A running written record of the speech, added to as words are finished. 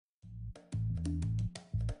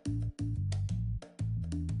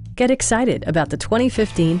Get excited about the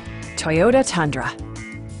 2015 Toyota Tundra.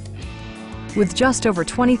 With just over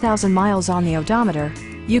 20,000 miles on the odometer,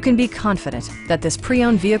 you can be confident that this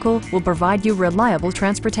pre-owned vehicle will provide you reliable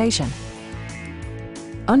transportation.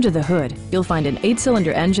 Under the hood, you'll find an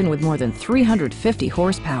 8-cylinder engine with more than 350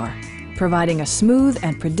 horsepower, providing a smooth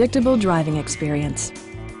and predictable driving experience.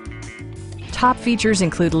 Top features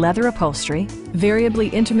include leather upholstery, variably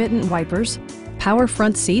intermittent wipers, power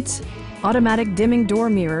front seats, automatic dimming door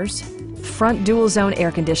mirrors, front dual-zone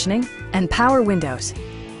air conditioning, and power windows.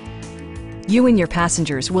 You and your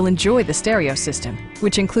passengers will enjoy the stereo system,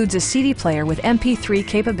 which includes a CD player with MP3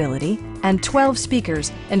 capability and 12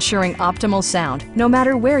 speakers, ensuring optimal sound no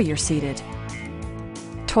matter where you're seated.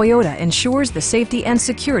 Toyota ensures the safety and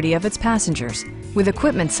security of its passengers with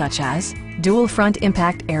equipment such as dual front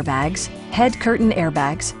impact airbags, head curtain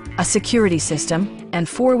airbags, a security system, and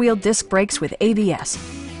 4-wheel disc brakes with ABS.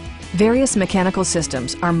 Various mechanical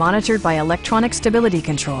systems are monitored by electronic stability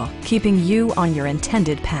control, keeping you on your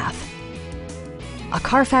intended path. A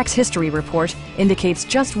Carfax history report indicates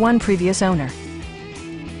just one previous owner.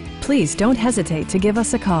 Please don't hesitate to give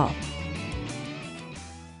us a call.